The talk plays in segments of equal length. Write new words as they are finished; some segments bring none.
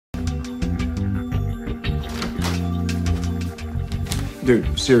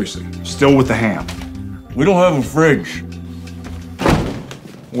Dude, seriously, still with the ham. We don't have a fridge.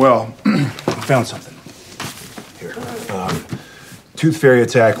 Well, I found something. Here. Tooth Fairy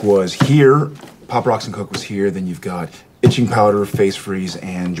Attack was here. Pop Rocks and Coke was here. Then you've got Itching Powder, Face Freeze,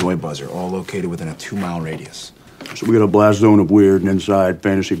 and Joy Buzzer, all located within a 2-mile radius. So we got a blast zone of weird, and inside,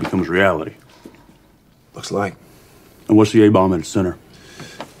 fantasy becomes reality. Looks like. And what's the A-bomb at its center?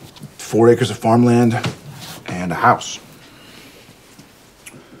 4 acres of farmland and a house.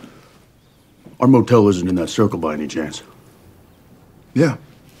 Our motel isn't in that circle by any chance. Yeah.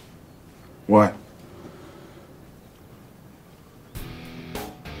 Why?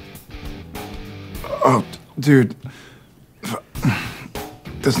 Oh, dude.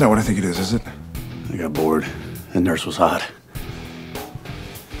 That's not what I think it is it? I got bored. The nurse was hot.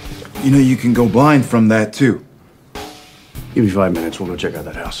 You know, you can go blind from that, too. Give me 5 minutes. We'll go check out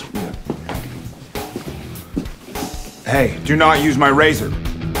that house. Yeah. Hey, do not use my razor.